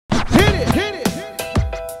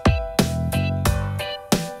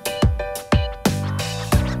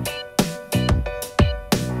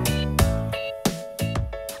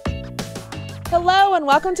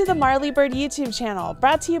welcome to the Marley Bird YouTube channel,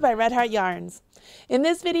 brought to you by Red Heart Yarns. In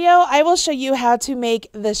this video, I will show you how to make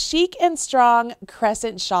the chic and strong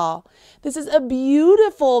Crescent Shawl. This is a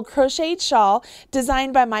beautiful crocheted shawl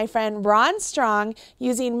designed by my friend Ron Strong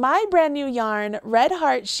using my brand new yarn, Red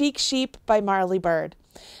Heart Chic Sheep by Marley Bird.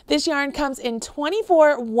 This yarn comes in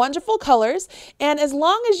 24 wonderful colors, and as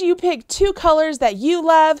long as you pick 2 colors that you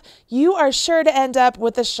love, you are sure to end up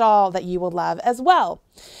with a shawl that you will love as well.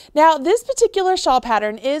 Now, this particular shawl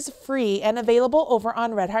pattern is free and available over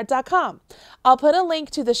on redheart.com. I'll put a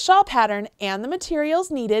link to the shawl pattern and the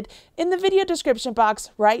materials needed in the video description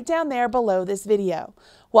box right down there below this video.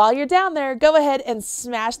 While you're down there, go ahead and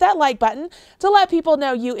smash that like button to let people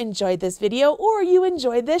know you enjoyed this video or you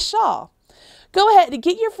enjoyed this shawl. Go ahead and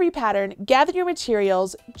get your free pattern, gather your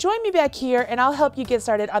materials, join me back here, and I'll help you get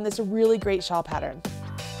started on this really great shawl pattern.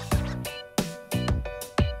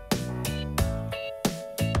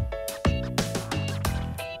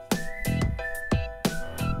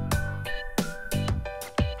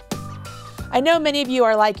 I know many of you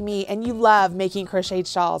are like me and you love making crocheted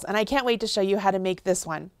shawls, and I can't wait to show you how to make this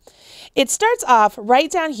one. It starts off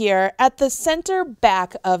right down here at the center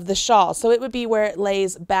back of the shawl, so it would be where it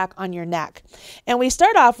lays back on your neck. And we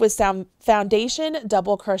start off with some foundation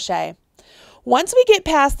double crochet. Once we get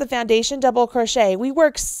past the foundation double crochet, we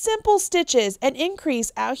work simple stitches and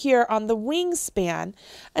increase out here on the wingspan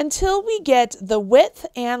until we get the width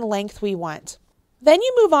and length we want. Then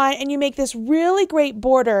you move on and you make this really great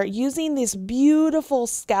border using this beautiful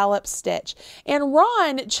scallop stitch. And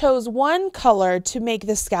Ron chose one color to make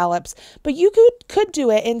the scallops, but you could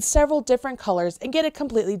do it in several different colors and get a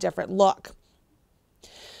completely different look.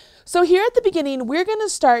 So here at the beginning, we're going to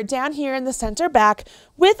start down here in the center back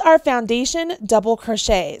with our foundation double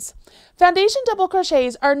crochets. Foundation double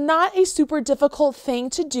crochets are not a super difficult thing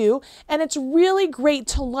to do, and it's really great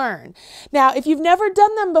to learn. Now, if you've never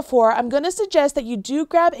done them before, I'm going to suggest that you do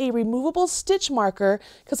grab a removable stitch marker,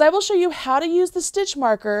 because I will show you how to use the stitch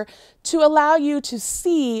marker to allow you to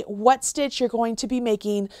see what stitch you're going to be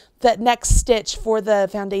making that next stitch for the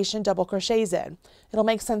foundation double crochets in. It'll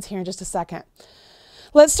make sense here in just a second.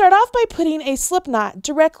 Let's start off by putting a slip knot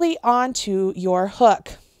directly onto your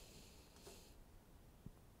hook.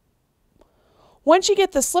 Once you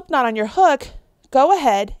get the slip knot on your hook, go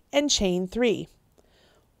ahead and chain 3.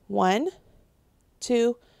 1,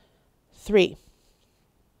 2, 3.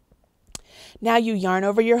 Now you yarn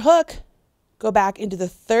over your hook, go back into the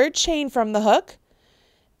 3rd chain from the hook,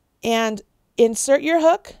 and insert your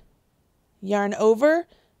hook, yarn over,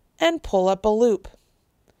 and pull up a loop.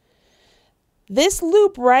 This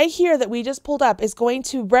loop right here that we just pulled up is going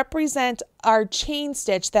to represent our chain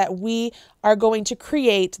stitch that we are going to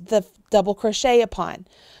create the double crochet upon.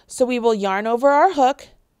 So we will yarn over our hook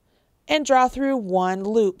and draw through 1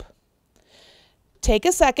 loop. Take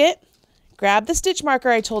a second, grab the stitch marker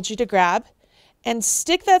I told you to grab, and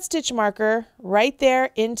stick that stitch marker right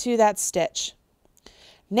there into that stitch.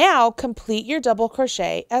 Now complete your double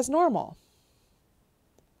crochet as normal.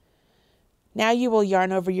 Now you will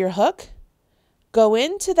yarn over your hook, go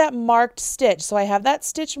into that marked stitch. So I have that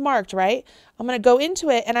stitch marked, right? I'm going to go into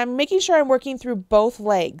it and I'm making sure I'm working through both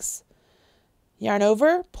legs. Yarn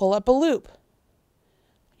over, pull up a loop.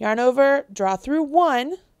 Yarn over, draw through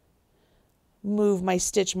 1, move my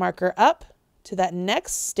stitch marker up to that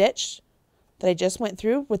next stitch that I just went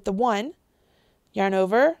through with the 1. Yarn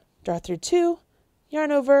over, draw through 2,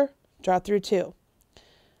 yarn over, draw through 2.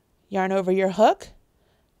 Yarn over your hook,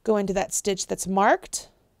 go into that stitch that's marked.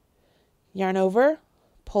 Yarn over,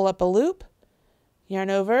 pull up a loop, yarn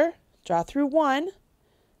over, draw through 1,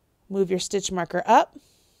 move your stitch marker up,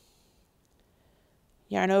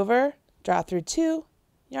 yarn over, draw through 2,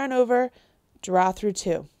 yarn over, draw through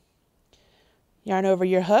 2. Yarn over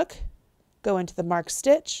your hook, go into the marked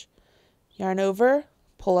stitch, yarn over,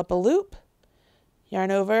 pull up a loop, yarn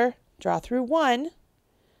over, draw through 1,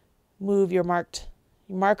 move your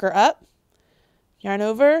marker up, yarn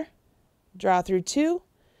over, draw through 2,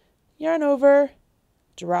 yarn over,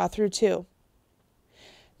 draw through 2.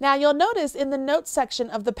 Now you'll notice in the notes section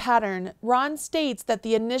of the pattern, Ron states that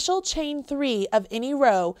the initial chain 3 of any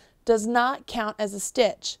row does not count as a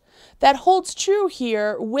stitch. That holds true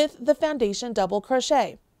here with the foundation double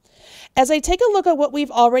crochet. As I take a look at what we've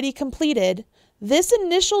already completed, this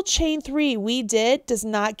initial chain 3 we did does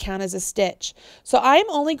not count as a stitch. So I'm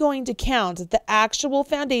only going to count the actual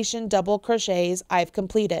foundation double crochets I've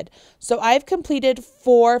completed. So I've completed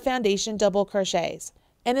 4 foundation double crochets.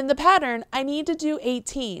 And in the pattern, I need to do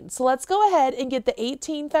 18. So let's go ahead and get the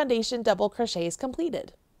 18 foundation double crochets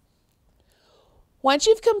completed. Once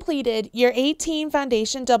you've completed your 18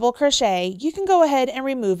 foundation double crochet, you can go ahead and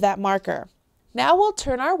remove that marker. Now we'll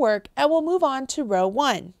turn our work and we'll move on to row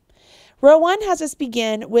 1. Row 1 has us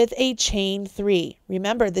begin with a chain 3.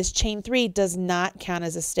 Remember, this chain 3 does not count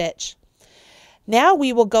as a stitch. Now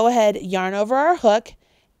we will go ahead, yarn over our hook,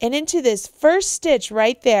 and into this first stitch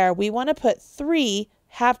right there, we want to put 3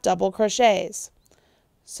 half double crochets.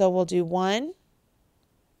 So we'll do 1,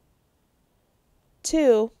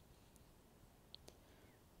 2,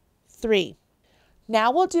 3.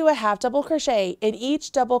 Now we'll do a half double crochet in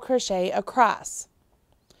each double crochet across.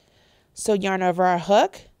 So yarn over our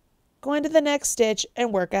hook, go into the next stitch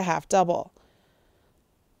and work a half double.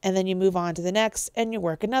 And then you move on to the next and you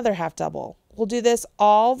work another half double. We'll do this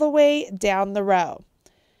all the way down the row.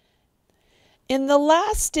 In the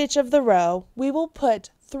last stitch of the row, we will put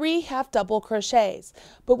 3 half double crochets,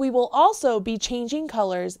 but we will also be changing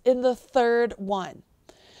colors in the third one.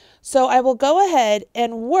 So I will go ahead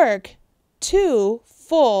and work 2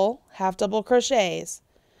 full half double crochets.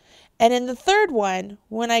 And in the third one,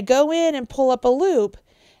 when I go in and pull up a loop,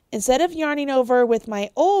 instead of yarning over with my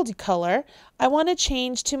old color, I want to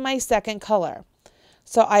change to my second color.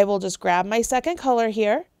 So I will just grab my second color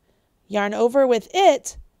here, yarn over with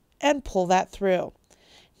it, and pull that through.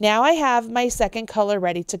 Now I have my second color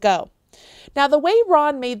ready to go. Now the way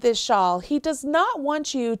Ron made this shawl, he does not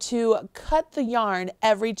want you to cut the yarn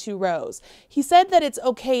every 2 rows. He said that it's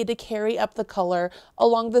okay to carry up the color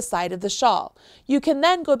along the side of the shawl. You can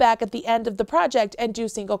then go back at the end of the project and do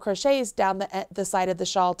single crochets down the side of the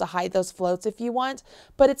shawl to hide those floats if you want,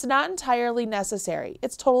 but it's not entirely necessary.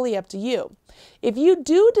 It's totally up to you. If you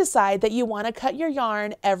do decide that you want to cut your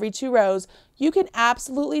yarn every 2 rows, you can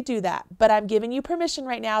absolutely do that, but I'm giving you permission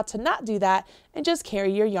right now to not do that and just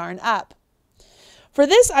carry your yarn up. For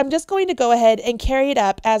this, I'm just going to go ahead and carry it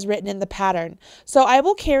up as written in the pattern. So I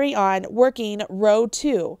will carry on working row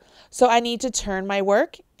 2. So I need to turn my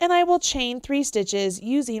work and I will chain 3 stitches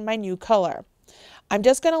using my new color. I'm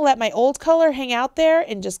just going to let my old color hang out there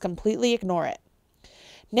and just completely ignore it.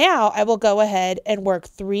 Now I will go ahead and work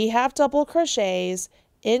 3 half double crochets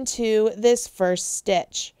into this first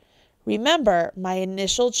stitch. Remember, my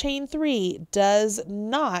initial chain 3 does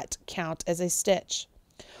not count as a stitch.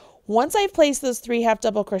 Once I've placed those 3 half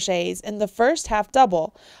double crochets in the first half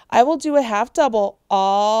double, I will do a half double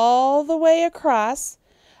all the way across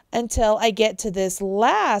until I get to this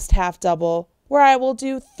last half double where I will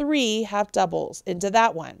do 3 half doubles into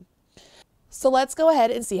that one. So let's go ahead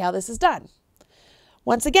and see how this is done.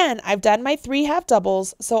 Once again, I've done my 3 half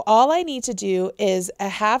doubles, so all I need to do is a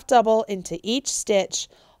half double into each stitch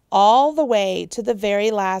all the way to the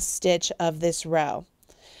very last stitch of this row.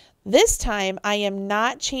 This time I am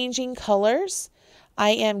not changing colors.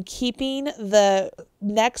 I am keeping the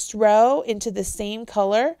next row into the same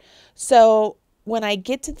color. So when I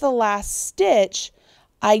get to the last stitch,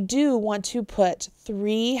 I do want to put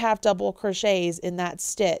 3 half double crochets in that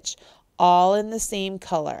stitch, all in the same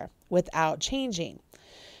color without changing.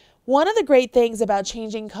 One of the great things about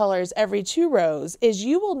changing colors every 2 rows is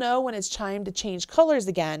you will know when it's time to change colors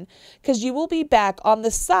again because you will be back on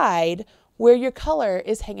the side where your color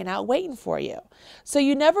is hanging out waiting for you. So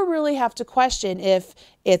you never really have to question if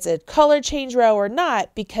it's a color change row or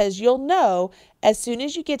not because you'll know as soon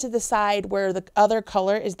as you get to the side where the other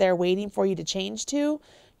color is there waiting for you to change to,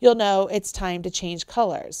 you'll know it's time to change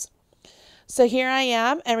colors. So here I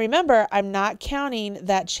am, and remember, I'm not counting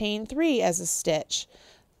that chain 3 as a stitch.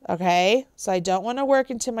 Okay, so I don't want to work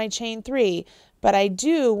into my chain 3, but I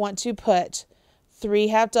do want to put 3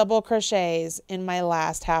 half double crochets in my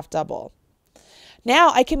last half double.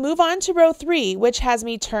 Now I can move on to row 3, which has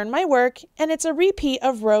me turn my work, and it's a repeat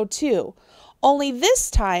of row 2. Only this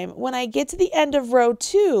time, when I get to the end of row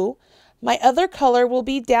 2, my other color will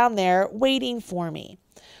be down there waiting for me.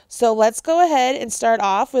 So let's go ahead and start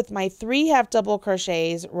off with my 3 half double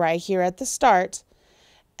crochets right here at the start,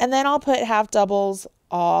 and then I'll put half doubles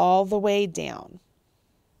all the way down.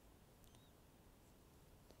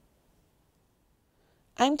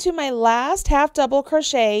 I'm to my last half double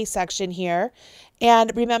crochet section here,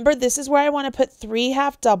 and remember this is where I want to put 3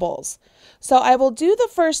 half doubles. So I will do the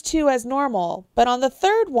first 2 as normal, but on the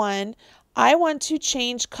third one I want to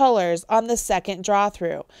change colors on the second draw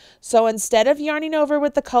through. So instead of yarning over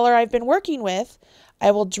with the color I've been working with,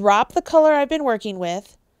 I will drop the color I've been working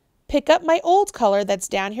with, pick up my old color that's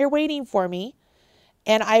down here waiting for me,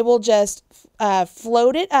 and I will just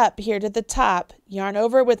float it up here to the top, yarn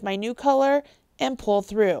over with my new color, and pull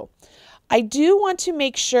through. I do want to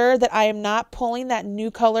make sure that I am not pulling that new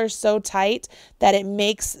color so tight that it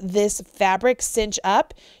makes this fabric cinch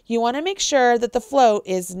up. You want to make sure that the float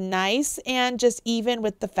is nice and just even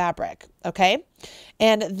with the fabric, okay?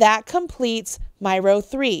 And that completes my row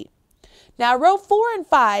 3. Now row 4 and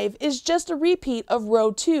 5 is just a repeat of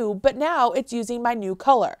row 2, but now it's using my new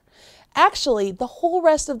color. Actually, the whole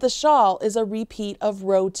rest of the shawl is a repeat of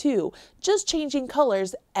row 2, just changing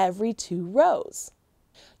colors every 2 rows.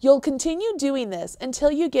 You'll continue doing this until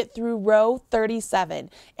you get through row 37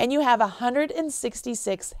 and you have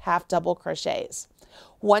 166 half double crochets.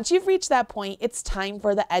 Once you've reached that point, it's time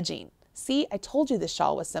for the edging. See, I told you this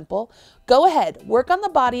shawl was simple. Go ahead, work on the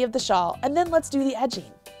body of the shawl, and then let's do the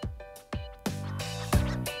edging.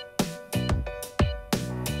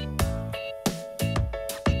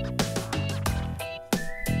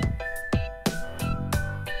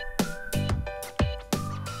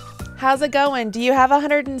 How's it going? Do you have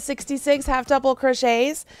 166 half double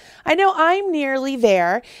crochets? I know I'm nearly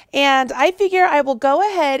there, and I figure I will go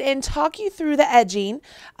ahead and talk you through the edging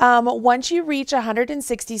once you reach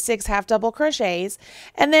 166 half double crochets,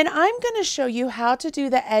 and then I'm going to show you how to do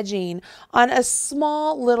the edging on a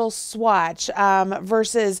small little swatch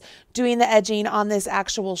versus doing the edging on this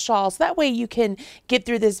actual shawl, so that way you can get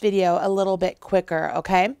through this video a little bit quicker,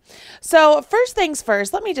 okay? So first things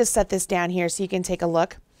first, let me just set this down here so you can take a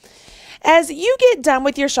look. As you get done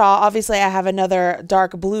with your shawl, obviously I have another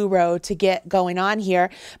dark blue row to get going on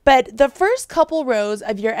here, but the first couple rows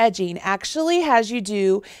of your edging actually has you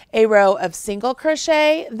do a row of single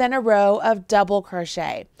crochet, then a row of double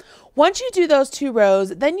crochet. Once you do those 2 rows,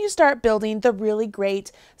 then you start building the really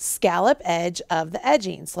great scallop edge of the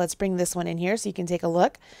edging. So let's bring this one in here so you can take a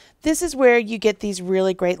look. This is where you get these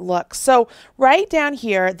really great looks. So right down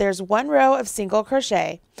here, there's 1 row of single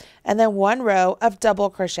crochet and then 1 row of double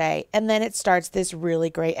crochet, and then it starts this really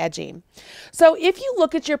great edging. So if you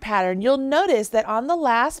look at your pattern, you'll notice that on the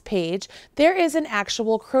last page, there is an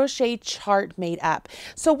actual crochet chart made up.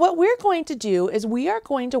 So what we're going to do is we are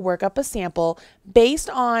going to work up a sample based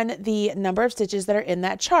on the number of stitches that are in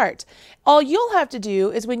that chart. All you'll have to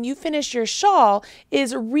do is when you finish your shawl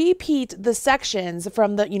is repeat the sections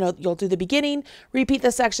from the, you'll do the beginning, repeat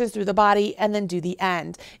the sections through the body, and then do the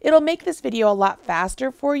end. It'll make this video a lot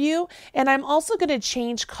faster for you, and I'm also going to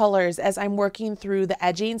change colors as I'm working through the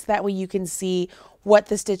edging so that way you can see what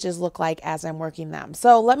the stitches look like as I'm working them.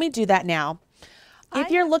 So let me do that now. If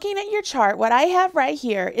you're looking at your chart, what I have right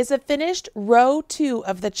here is a finished row 2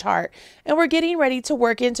 of the chart, and we're getting ready to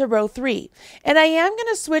work into row 3. And I am going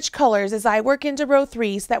to switch colors as I work into row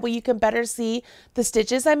 3 so that way you can better see the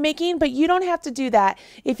stitches I'm making, but you don't have to do that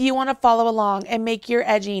if you want to follow along and make your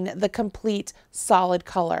edging the complete solid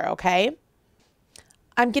color, okay?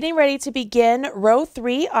 I'm getting ready to begin row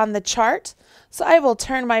 3 on the chart, so I will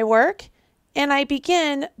turn my work, and I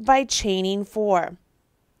begin by chaining 4.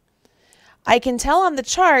 I can tell on the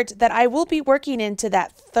chart that I will be working into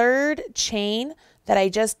that 3rd chain that I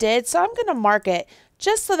just did, so I'm going to mark it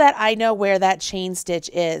just so that I know where that chain stitch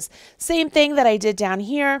is. Same thing that I did down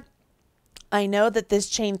here. I know that this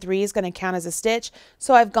chain 3 is going to count as a stitch,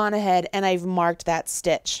 so I've gone ahead and I've marked that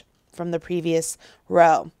stitch from the previous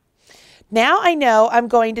row. Now I know I'm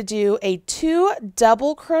going to do a 2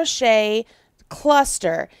 double crochet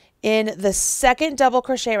cluster in the 2nd double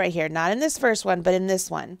crochet right here, not in this first one, but in this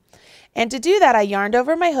one. And to do that, I yarned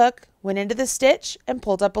over my hook, went into the stitch, and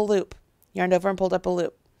pulled up a loop. Yarned over and pulled up a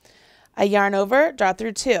loop. I yarn over, draw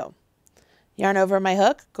through 2. Yarn over my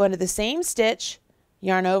hook, go into the same stitch,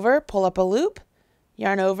 yarn over, pull up a loop,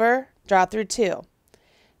 yarn over, draw through 2.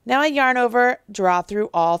 Now I yarn over, draw through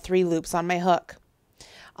all 3 loops on my hook.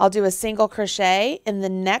 I'll do a single crochet in the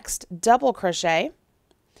next double crochet,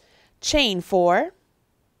 chain 4,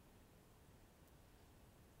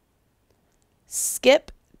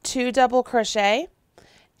 skip 2 double crochet,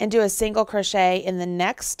 and do a single crochet in the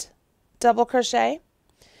next double crochet.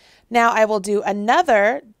 Now I will do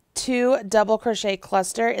another 2 double crochet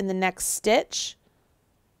cluster in the next stitch,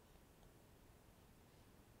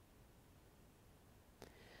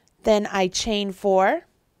 then I chain 4,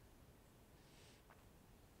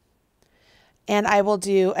 and I will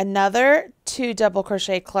do another 2 double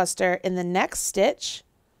crochet cluster in the next stitch,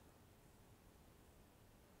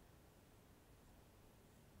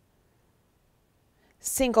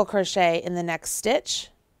 single crochet in the next stitch,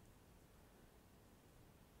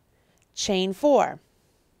 chain 4,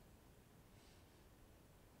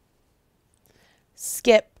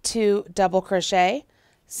 skip 2 double crochet,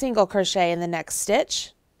 single crochet in the next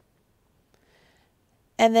stitch,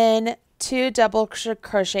 and then 2 double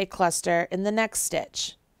crochet cluster in the next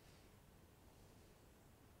stitch,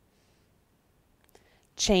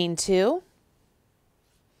 chain 2,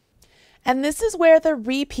 And this is where the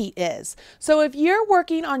repeat is. So if you're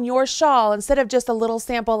working on your shawl, instead of just a little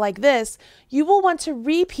sample like this, you will want to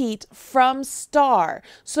repeat from star.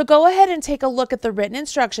 So go ahead and take a look at the written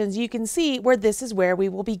instructions. You can see where this is where we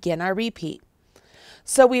will begin our repeat.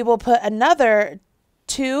 So we will put another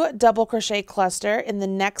 2 double crochet cluster in the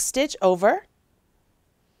next stitch over,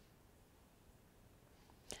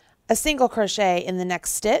 a single crochet in the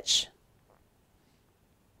next stitch,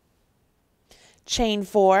 chain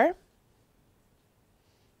 4,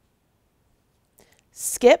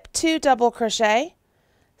 skip 2 double crochet,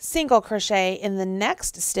 single crochet in the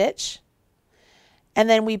next stitch, and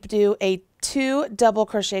then we do a 2 double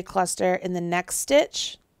crochet cluster in the next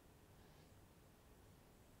stitch,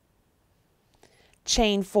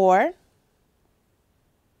 chain 4,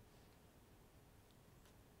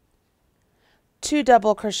 2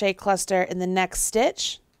 double crochet cluster in the next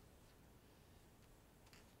stitch,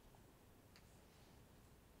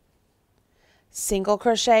 single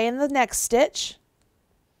crochet in the next stitch,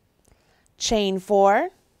 chain 4,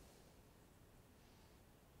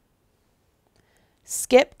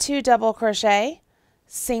 skip 2 double crochet,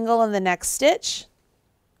 single in the next stitch,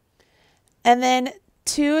 and then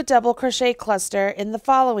 2 double crochet cluster in the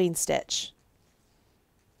following stitch,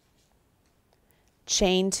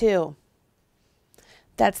 chain 2.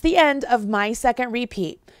 That's the end of my second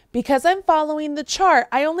repeat. Because I'm following the chart,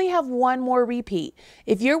 I only have one more repeat.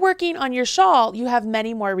 If you're working on your shawl, you have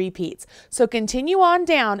many more repeats. So continue on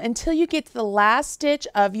down until you get to the last stitch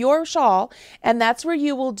of your shawl, and that's where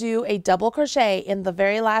you will do a double crochet in the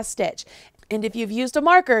very last stitch. And if you've used a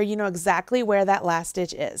marker, you know exactly where that last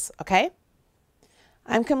stitch is, okay?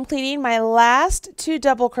 I'm completing my last 2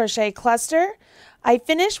 double crochet cluster. I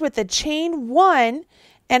finish with a chain 1,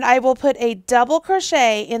 and I will put a double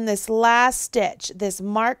crochet in this last stitch, this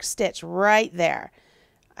marked stitch right there.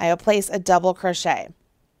 I will place a double crochet.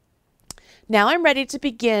 Now I'm ready to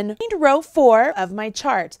begin row 4 of my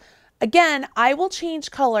chart. Again, I will change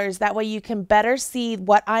colors, that way you can better see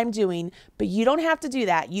what I'm doing, but you don't have to do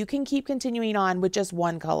that. You can keep continuing on with just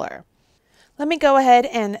one color. Let me go ahead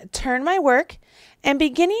and turn my work, and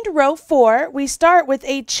beginning row 4, we start with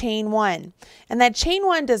a chain 1, and that chain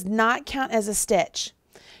 1 does not count as a stitch.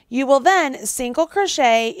 You will then single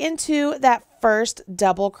crochet into that first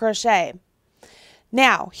double crochet.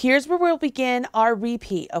 Now, here's where we'll begin our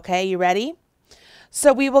repeat, okay? You ready?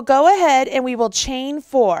 So we will go ahead and we will chain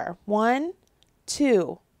 4. 1,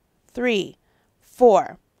 2, 3,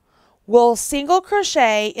 4. We'll single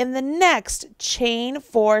crochet in the next chain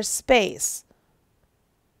 4 space.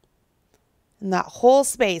 In that whole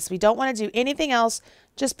space. We don't want to do anything else,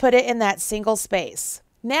 just put it in that single space.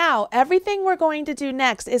 Now, everything we're going to do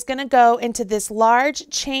next is going to go into this large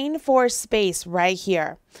chain 4 space right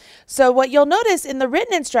here. So what you'll notice in the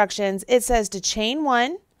written instructions, it says to chain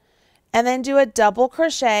 1 and then do a double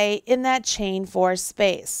crochet in that chain 4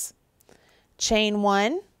 space. Chain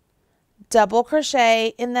 1, double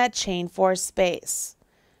crochet in that chain 4 space.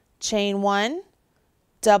 Chain 1,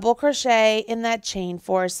 double crochet in that chain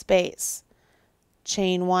 4 space.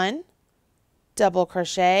 Chain 1, double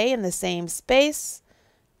crochet in the same space.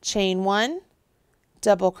 Chain 1,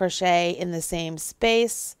 double crochet in the same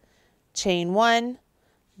space, chain 1,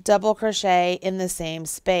 double crochet in the same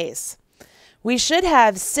space. We should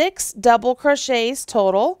have 6 double crochets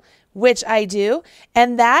total, which I do,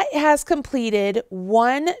 and that has completed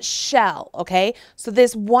 1 shell, okay? So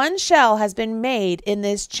this 1 shell has been made in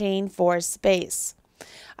this chain 4 space.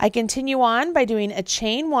 I continue on by doing a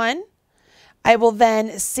chain 1. I will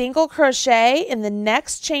then single crochet in the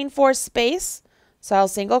next chain 4 space. So I'll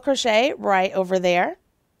single crochet right over there,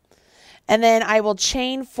 and then I will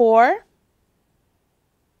chain 4,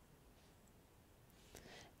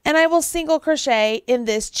 and I will single crochet in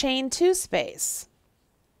this chain 2 space.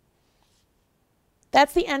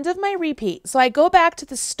 That's the end of my repeat. So I go back to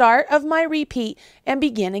the start of my repeat and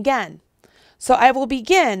begin again. So I will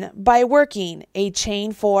begin by working a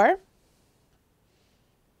chain 4,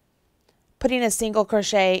 putting a single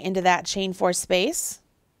crochet into that chain 4 space.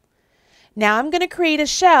 Now I'm going to create a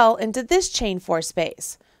shell into this chain 4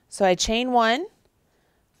 space. So I chain 1,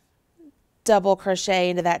 double crochet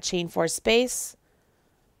into that chain 4 space,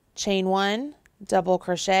 chain 1, double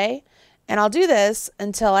crochet, and I'll do this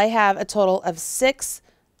until I have a total of 6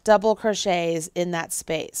 double crochets in that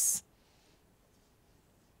space.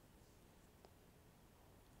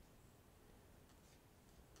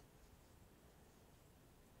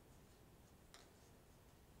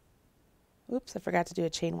 Oops, I forgot to do a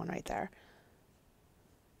chain 1 right there.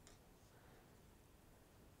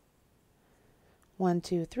 1,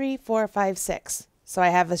 2, 3, 4, 5, 6. So I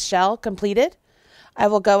have a shell completed. I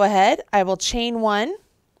will go ahead, I will chain 1,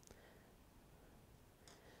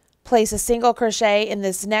 place a single crochet in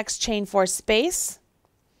this next chain 4 space,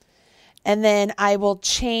 and then I will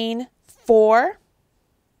chain 4,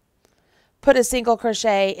 put a single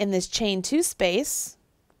crochet in this chain 2 space,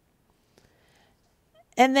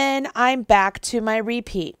 and then I'm back to my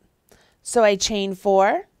repeat. So I chain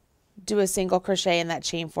 4, do a single crochet in that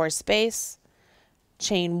chain 4 space,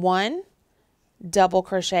 chain 1, double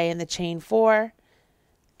crochet in the chain 4,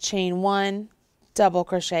 chain 1, double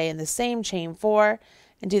crochet in the same chain 4,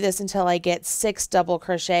 and do this until I get 6 double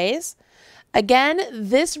crochets. Again,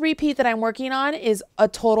 this repeat that I'm working on is a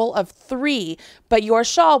total of 3, but your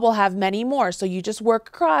shawl will have many more, so you just work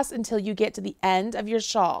across until you get to the end of your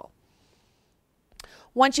shawl.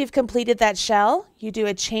 Once you've completed that shell, you do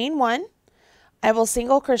a chain 1. I will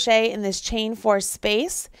single crochet in this chain 4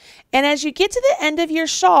 space, and as you get to the end of your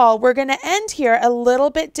shawl, we're going to end here a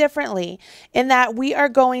little bit differently in that we are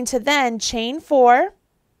going to then chain 4,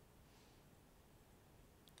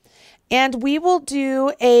 and we will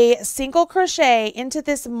do a single crochet into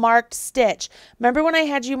this marked stitch. Remember when I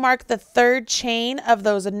had you mark the 3rd chain of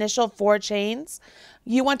those initial 4 chains?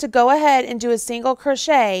 You want to go ahead and do a single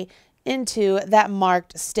crochet into that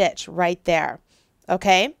marked stitch right there.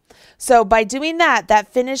 Okay, so by doing that,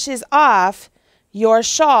 that finishes off your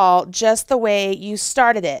shawl just the way you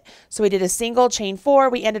started it. So we did a single chain 4,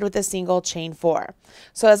 we ended with a single chain 4.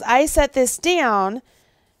 So as I set this down,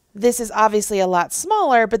 this is obviously a lot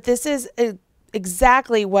smaller, but this is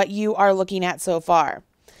exactly what you are looking at so far.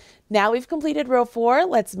 Now we've completed row 4,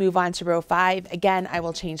 let's move on to row 5. Again, I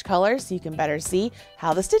will change colors so you can better see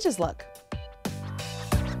how the stitches look.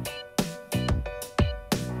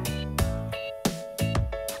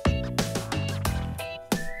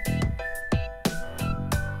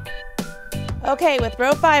 Okay, with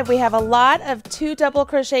row 5, we have a lot of 2 double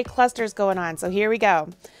crochet clusters going on. So here we go.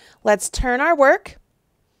 Let's turn our work.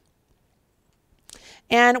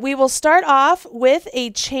 And we will start off with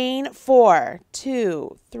a chain 4.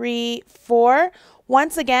 2, 3, 4.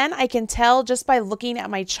 Once again, I can tell just by looking at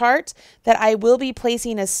my chart that I will be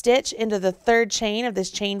placing a stitch into the 3rd chain of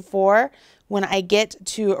this chain 4 when I get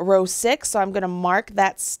to row 6. So I'm going to mark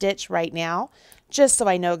that stitch right now, just so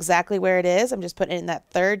I know exactly where it is. I'm just putting it in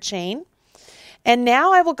that 3rd chain. And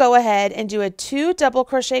now I will go ahead and do a 2 double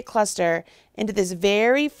crochet cluster into this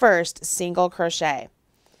very first single crochet.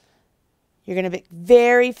 You're going to be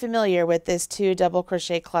very familiar with this 2 double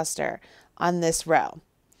crochet cluster on this row.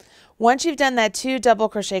 Once you've done that 2 double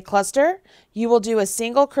crochet cluster, you will do a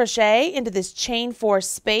single crochet into this chain 4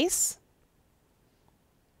 space.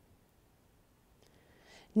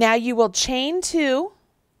 Now you will chain 2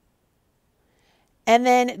 and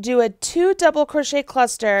then do a 2 double crochet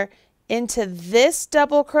cluster into this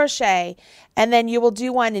double crochet, and then you will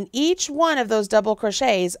do one in each one of those double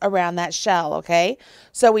crochets around that shell, okay?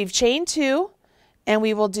 So we've chained 2, and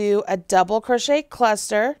we will do a double crochet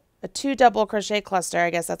cluster, a 2 double crochet cluster, I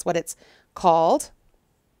guess that's what it's called.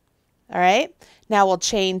 All right, now we'll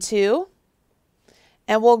chain 2,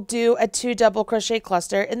 and we'll do a 2 double crochet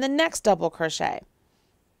cluster in the next double crochet.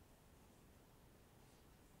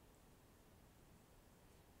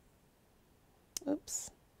 Oops.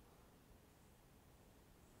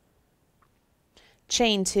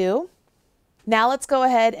 Chain 2. Now let's go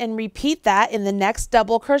ahead and repeat that in the next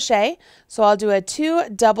double crochet. So I'll do a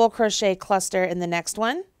 2 double crochet cluster in the next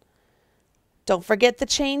one. Don't forget the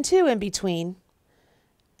chain 2 in between.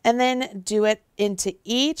 And then do it into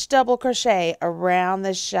each double crochet around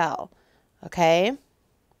the shell. Okay?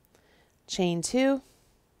 Chain 2.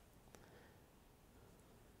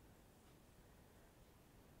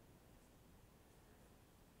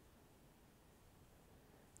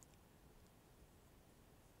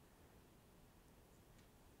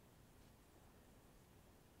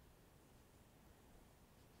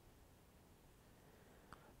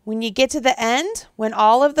 When you get to the end, when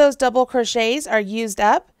all of those double crochets are used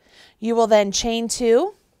up, you will then chain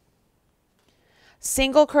 2,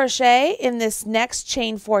 single crochet in this next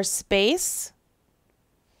chain 4 space.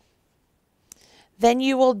 Then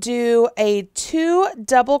you will do a 2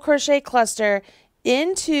 double crochet cluster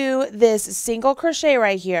into this single crochet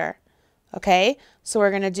right here. Okay, so we're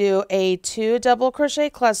going to do a 2 double crochet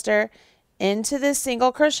cluster into this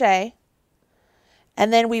single crochet,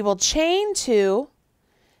 and then we will chain 2,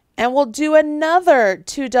 and we'll do another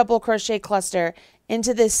 2 double crochet cluster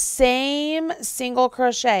into this same single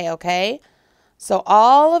crochet, okay? So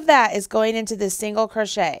all of that is going into this single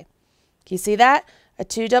crochet. Can you see that? A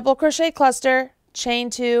 2 double crochet cluster, chain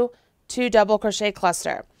 2, 2 double crochet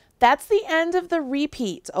cluster. That's the end of the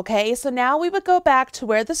repeat, okay? So now we would go back to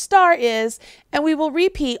where the star is and we will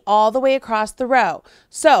repeat all the way across the row.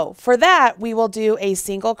 So for that, we will do a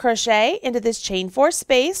single crochet into this chain 4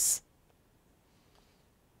 space.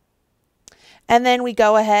 And then we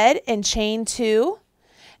go ahead and chain 2,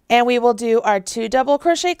 and we will do our 2 double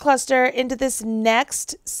crochet cluster into this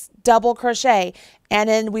next double crochet. And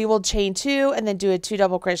then we will chain 2 and then do a 2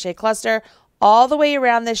 double crochet cluster all the way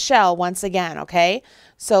around this shell once again, okay?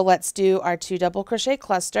 So let's do our 2 double crochet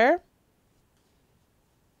cluster,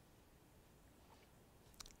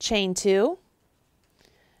 chain 2,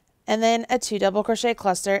 and then a 2 double crochet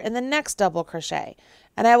cluster in the next double crochet.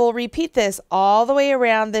 And I will repeat this all the way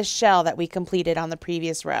around this shell that we completed on the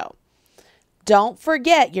previous row. Don't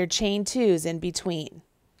forget your chain 2s in between.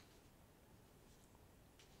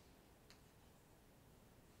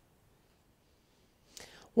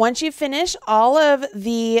 Once you finish all of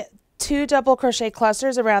the 2 double crochet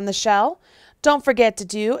clusters around the shell, don't forget to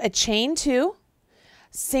do a chain 2,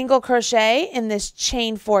 single crochet in this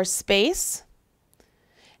chain 4 space.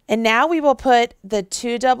 And now we will put the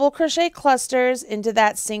 2 double crochet clusters into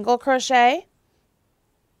that single crochet,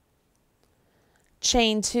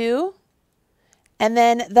 chain 2, and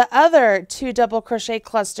then the other 2 double crochet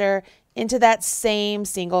cluster into that same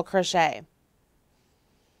single crochet.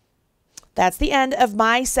 That's the end of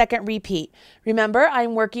my second repeat. Remember,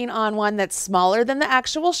 I'm working on one that's smaller than the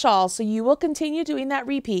actual shawl, so you will continue doing that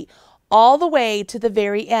repeat all the way to the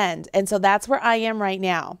very end. And so that's where I am right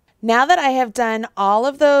now. Now that I have done all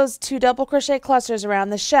of those 2 double crochet clusters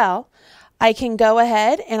around the shell, I can go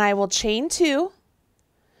ahead and I will chain 2.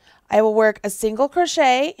 I will work a single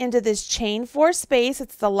crochet into this chain 4 space.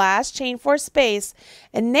 It's the last chain 4 space.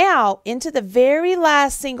 And now into the very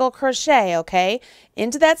last single crochet, okay?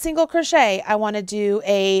 Into that single crochet, I want to do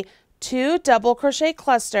a 2 double crochet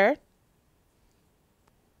cluster,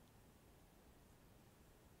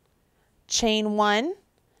 chain 1,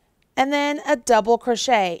 and then a double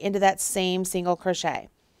crochet into that same single crochet.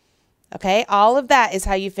 Okay, all of that is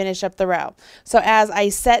how you finish up the row. So as I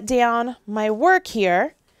set down my work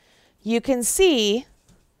here, you can see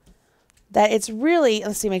that it's really,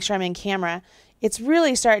 let's see, make sure I'm in camera. It's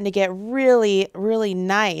really starting to get really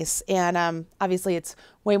nice. And obviously it's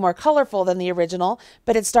way more colorful than the original,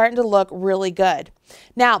 but it's starting to look really good.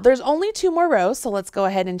 Now there's only 2 more rows, so let's go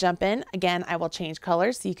ahead and jump in. Again, I will change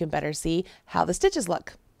colors so you can better see how the stitches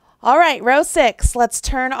look. All right, row 6, let's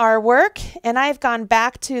turn our work. And I've gone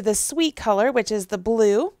back to the sweet color, which is the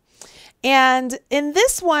blue. And in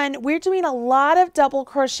this one, we're doing a lot of double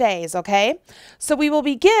crochets, okay? So we will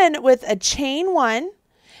begin with a chain 1,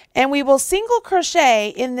 and we will single crochet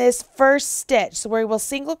in this first stitch. So we will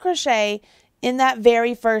single crochet in that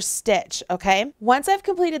very first stitch, okay? Once I've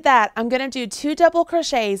completed that, I'm going to do 2 double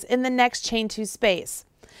crochets in the next chain 2 space.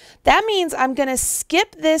 That means I'm going to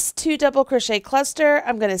skip this 2 double crochet cluster.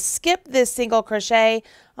 I'm going to skip this single crochet.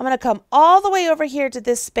 I'm going to come all the way over here to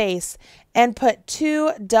this space and put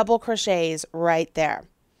 2 double crochets right there.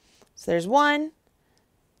 So there's 1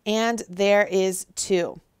 and there is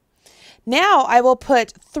 2. Now I will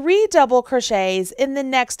put 3 double crochets in the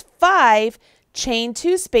next 5 chain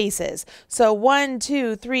 2 spaces. So 1,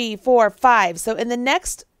 2, 3, 4, 5. So in the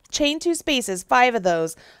next chain 2 spaces, 5 of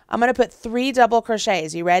those, I'm going to put 3 double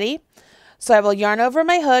crochets. You ready? So I will yarn over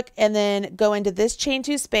my hook and then go into this chain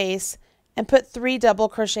 2 space and put 3 double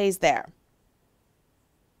crochets there.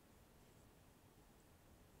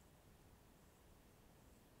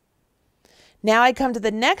 Now I come to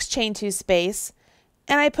the next chain 2 space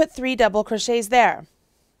and I put 3 double crochets there.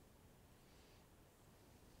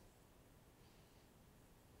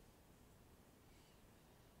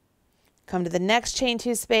 Come to the next chain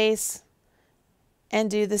 2 space and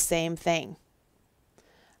do the same thing.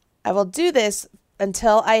 I will do this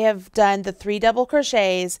until I have done the 3 double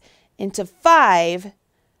crochets into 5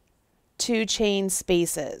 2 chain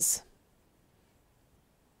spaces.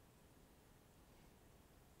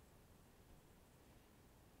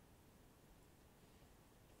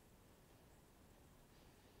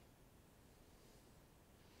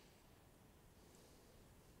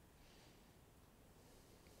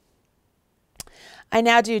 I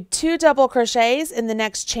now do 2 double crochets in the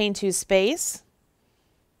next chain 2 space.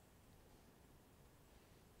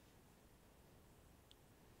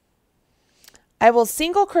 I will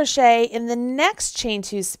single crochet in the next chain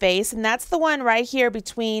 2 space, and that's the one right here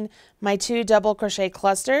between my 2 double crochet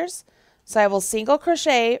clusters. So I will single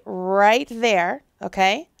crochet right there,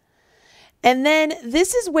 okay? And then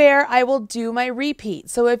this is where I will do my repeat.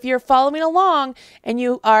 So if you're following along and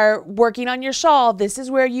you are working on your shawl, this is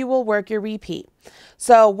where you will work your repeat.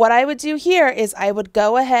 So what I would do here is I would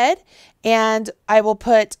go ahead and I will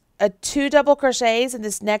put a 2 double crochets in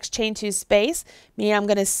this next chain 2 space, meaning I'm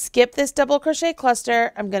going to skip this double crochet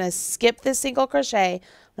cluster. I'm going to skip this single crochet. I'm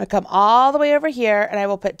going to come all the way over here and I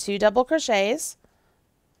will put 2 double crochets.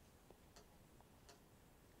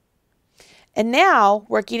 And now,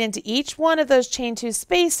 working into each one of those chain 2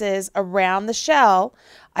 spaces around the shell,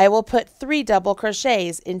 I will put 3 double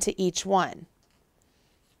crochets into each one.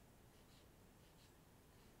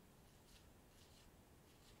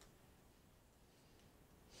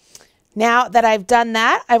 Now that I've done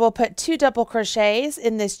that, I will put 2 double crochets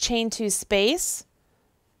in this chain 2 space.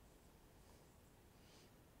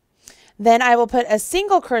 Then I will put a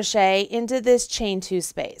single crochet into this chain 2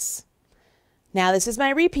 space. Now this is my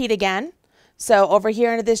repeat again. So over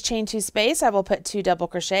here into this chain 2 space, I will put 2 double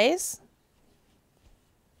crochets.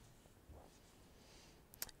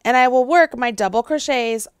 And I will work my double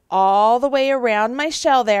crochets all the way around my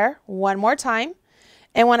shell there one more time.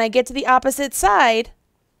 And when I get to the opposite side,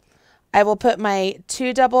 I will put my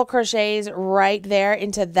 2 double crochets right there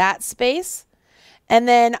into that space. And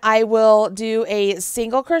then I will do a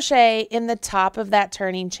single crochet in the top of that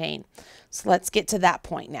turning chain. So let's get to that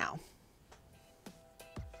point now.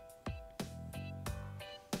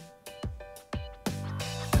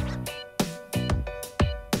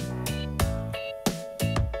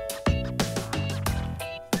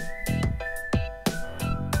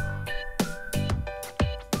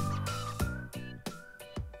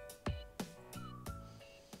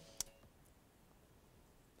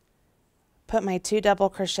 Put my 2 double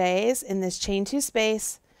crochets in this chain 2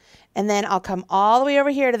 space, and then I'll come all the way over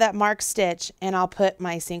here to that marked stitch and I'll put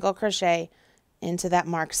my single crochet into that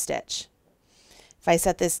marked stitch. If I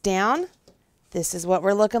set this down, this is what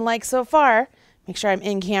we're looking like so far. Make sure I'm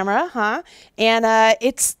in camera, huh? And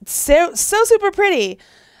it's so super pretty.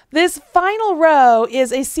 This final row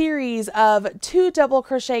is a series of 2 double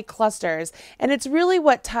crochet clusters, and it's really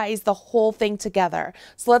what ties the whole thing together.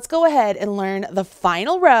 So let's go ahead and learn the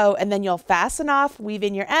final row, and then you'll fasten off, weave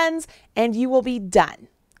in your ends, and you will be done.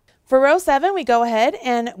 For row 7, we go ahead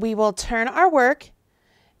and we will turn our work,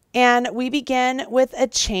 and we begin with a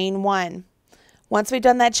chain 1. Once we've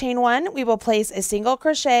done that chain 1, we will place a single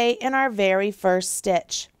crochet in our very first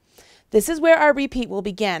stitch. This is where our repeat will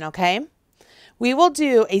begin, okay? We will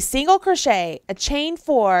do a single crochet, a chain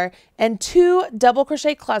 4, and 2 double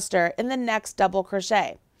crochet cluster in the next double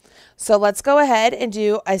crochet. So let's go ahead and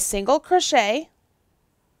do a single crochet,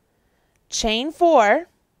 chain 4,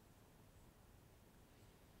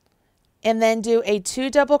 and then do a 2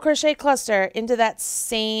 double crochet cluster into that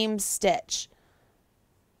same stitch.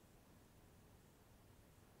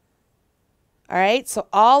 All right, so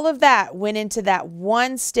all of that went into that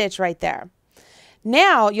one stitch right there.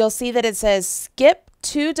 Now you'll see that it says skip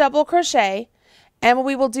 2 double crochet, and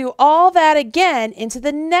we will do all that again into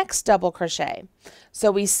the next double crochet.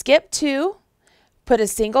 So we skip 2, put a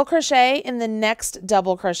single crochet in the next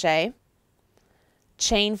double crochet,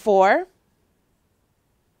 chain 4,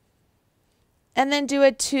 and then do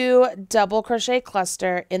a 2 double crochet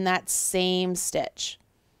cluster in that same stitch.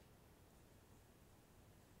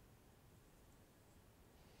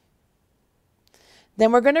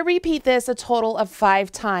 Then we're going to repeat this a total of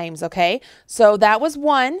 5 times, okay? So that was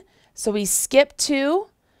 1. So we skip 2,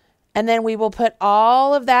 and then we will put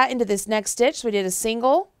all of that into this next stitch. So we did a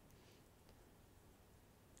single,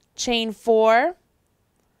 chain 4,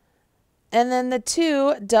 and then the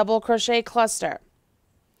 2 double crochet cluster.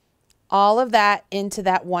 All of that into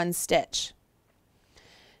that one stitch.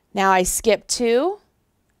 Now I skip 2,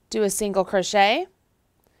 do a single crochet,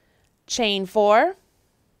 chain 4,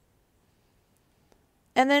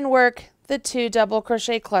 and then work the 2 double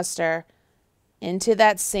crochet cluster into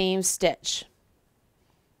that same stitch.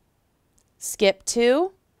 Skip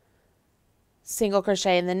 2, single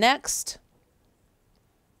crochet in the next,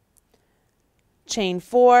 chain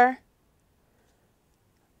 4,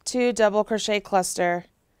 2 double crochet cluster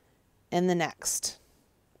in the next.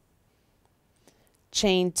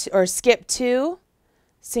 Skip 2,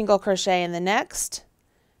 single crochet in the next,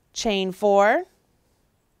 chain 4,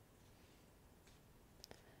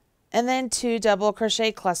 and then 2 double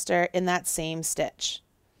crochet cluster in that same stitch.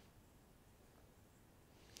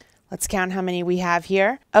 Let's count how many we have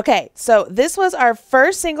here. Okay, so this was our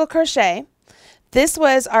first single crochet. This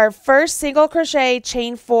was our first single crochet,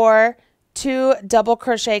 chain 4, 2 double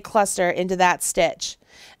crochet cluster into that stitch.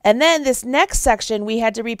 And then this next section we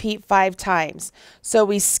had to repeat 5 times. So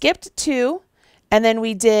we skipped 2, and then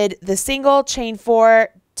we did the single, chain 4,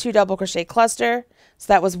 2 double crochet cluster.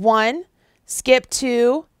 So that was 1, skip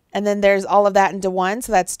 2, and then there's all of that into 1,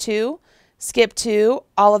 so that's 2. Skip 2,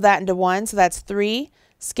 all of that into 1, so that's 3.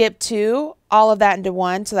 Skip 2, all of that into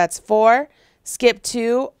 1, so that's 4. Skip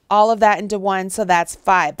 2, all of that into one, so that's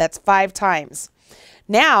 5. That's 5 times.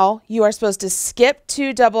 Now you are supposed to skip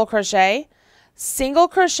 2 double crochet, single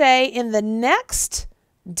crochet in the next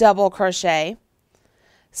double crochet,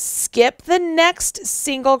 skip the next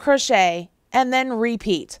single crochet, and then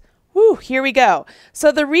repeat. Woo, here we go.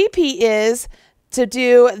 So the repeat is to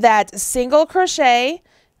do that single crochet,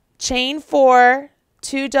 chain 4,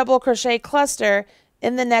 2 double crochet cluster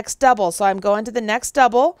in the next double. So I'm going to the next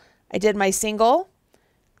double. I did my single,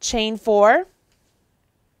 chain 4,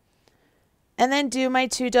 and then do my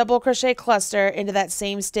 2 double crochet cluster into that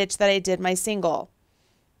same stitch that I did my single.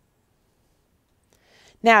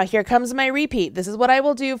 Now here comes my repeat. This is what I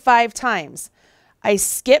will do 5 times. I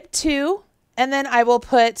skip 2, and then I will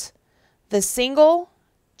put the single,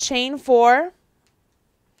 chain 4,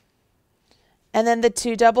 and then the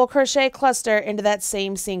 2 double crochet cluster into that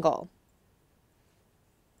same single.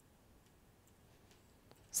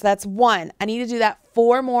 So that's 1. I need to do that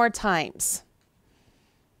 4 more times.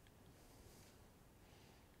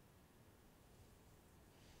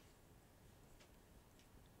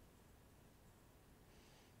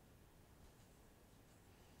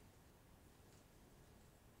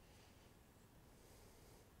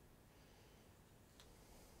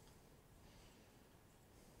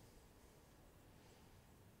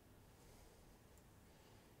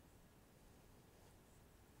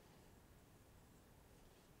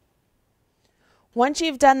 Once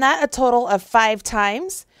you've done that a total of 5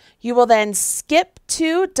 times, you will then skip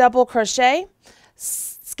 2 double crochet,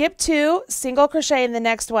 skip 2 single crochet in the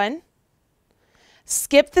next one,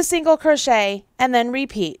 skip the single crochet, and then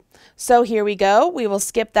repeat. So here we go. We will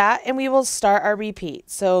skip that and we will start our repeat.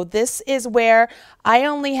 So this is where I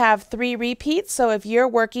only have 3 repeats. So if you're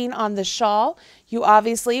working on the shawl, you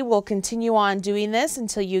obviously will continue on doing this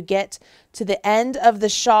until you get to the end of the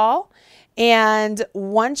shawl. And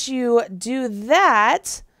once you do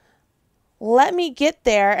that, let me get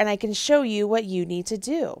there and I can show you what you need to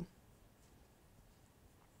do.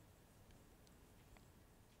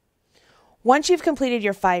 Once you've completed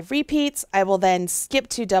your 5 repeats, I will then skip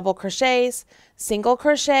 2 double crochets, single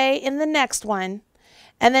crochet in the next one,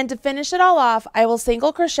 and then to finish it all off, I will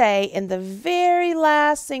single crochet in the very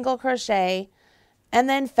last single crochet and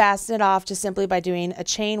then fasten it off just simply by doing a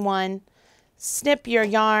chain 1, snip your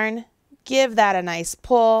yarn, give that a nice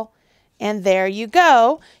pull, and there you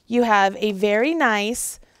go. You have a very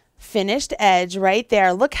nice finished edge right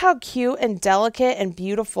there. Look how cute and delicate and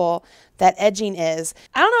beautiful that edging is.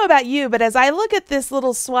 I don't know about you, but as I look at this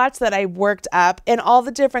little swatch that I worked up in all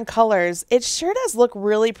the different colors, it sure does look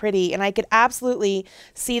really pretty, and I could absolutely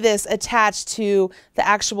see this attached to the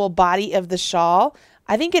actual body of the shawl.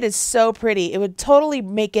 I think it is so pretty. It would totally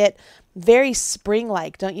make it very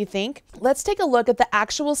spring-like, don't you think? Let's take a look at the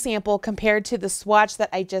actual sample compared to the swatch that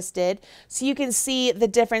I just did so you can see the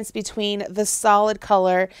difference between the solid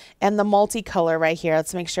color and the multicolor right here.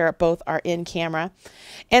 Let's make sure both are in camera.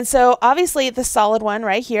 And so obviously the solid one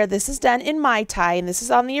right here, this is done in my tie and this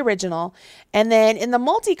is on the original. And then in the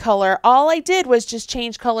multicolor, all I did was just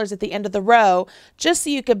change colors at the end of the row just so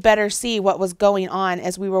you could better see what was going on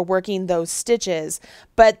as we were working those stitches.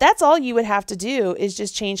 But that's all you would have to do is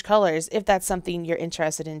just change colors if that's something you're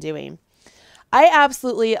interested in doing. I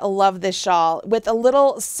absolutely love this shawl with a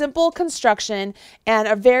little simple construction and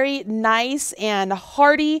a very nice and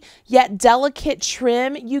hardy yet delicate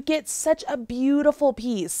trim. You get such a beautiful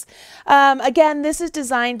piece. Again, this is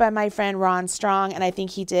designed by my friend Ron Strong, and I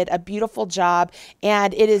think he did a beautiful job,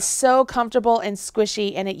 and it is so comfortable and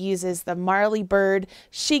squishy, and it uses the Marley Bird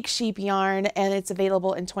Chic sheep yarn, and it's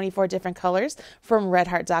available in 24 different colors from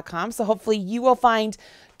redheart.com. So hopefully you will find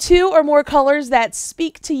 2 or more colors that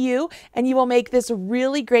speak to you, and you will make this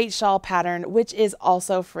really great shawl pattern, which is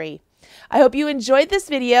also free. I hope you enjoyed this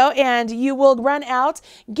video and you will run out,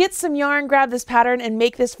 get some yarn, grab this pattern, and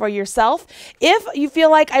make this for yourself. If you feel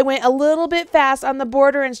like I went a little bit fast on the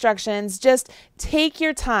border instructions, just take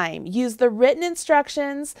your time. Use the written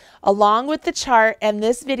instructions along with the chart and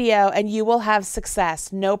this video, and you will have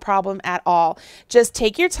success. No problem at all. Just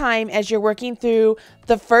take your time as you're working through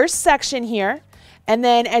the first section here. And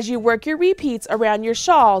then as you work your repeats around your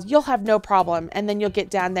shawl, you'll have no problem. And then you'll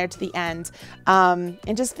get down there to the end and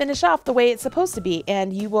just finish off the way it's supposed to be.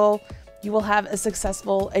 And you will have a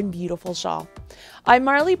successful and beautiful shawl. I'm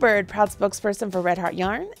Marley Bird, proud spokesperson for Red Heart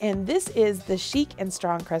Yarn, and this is the Chic and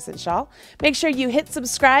Strong Crescent Shawl. Make sure you hit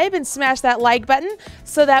subscribe and smash that like button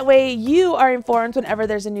so that way you are informed whenever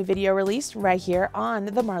there's a new video released right here on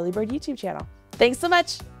the Marley Bird YouTube channel. Thanks so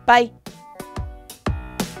much. Bye.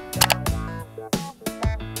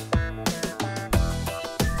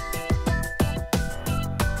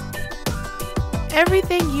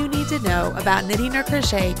 Everything you need to know about knitting or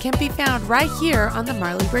crochet can be found right here on the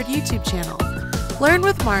Marley Bird YouTube channel. Learn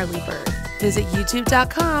with Marley Bird. Visit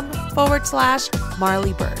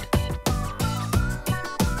youtube.com/Marley Bird.